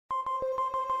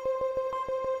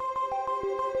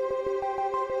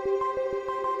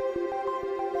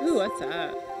Ooh, what's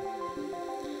that?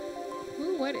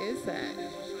 Ooh, what is that?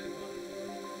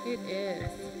 It is.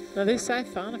 Another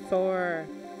Siphonophore.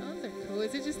 Those are cool.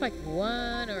 Is it just like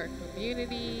one or a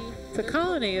community? It's a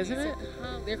colony, isn't it?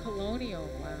 They're colonial.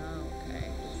 Wow. Okay.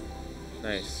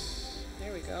 Nice.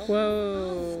 There we go.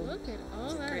 Whoa. Oh, look at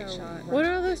all that. Great shot. What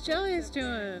are all those jellies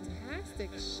doing? Fantastic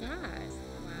shot.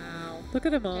 Wow. Look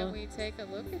at them Can all. we take a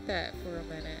look at that for a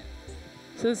minute?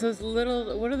 So it's those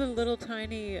little, what are the little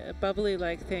tiny bubbly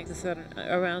like things that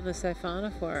are around the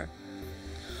Siphonophore?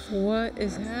 What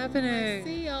is I happening?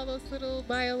 see all those little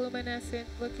bioluminescent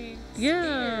looking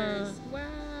Yeah. spheres.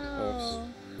 Wow.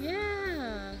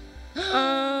 Yeah.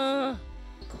 Oh,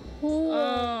 Cool.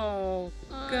 oh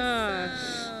gosh.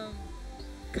 Awesome.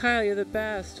 Kyle, you're the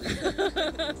best.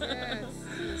 Yes.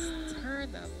 Just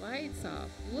turn the lights off.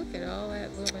 Look at all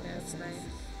that luminescence.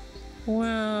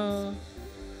 Wow.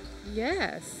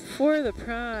 Yes. For the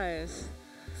prize.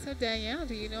 So Danielle,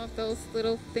 do you know if those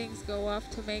little things go off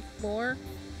to make more?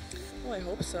 Well, I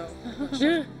hope so.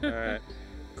 All right.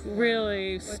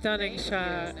 Really Well, stunning thank you.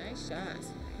 shot. Nice shot.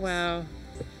 Wow.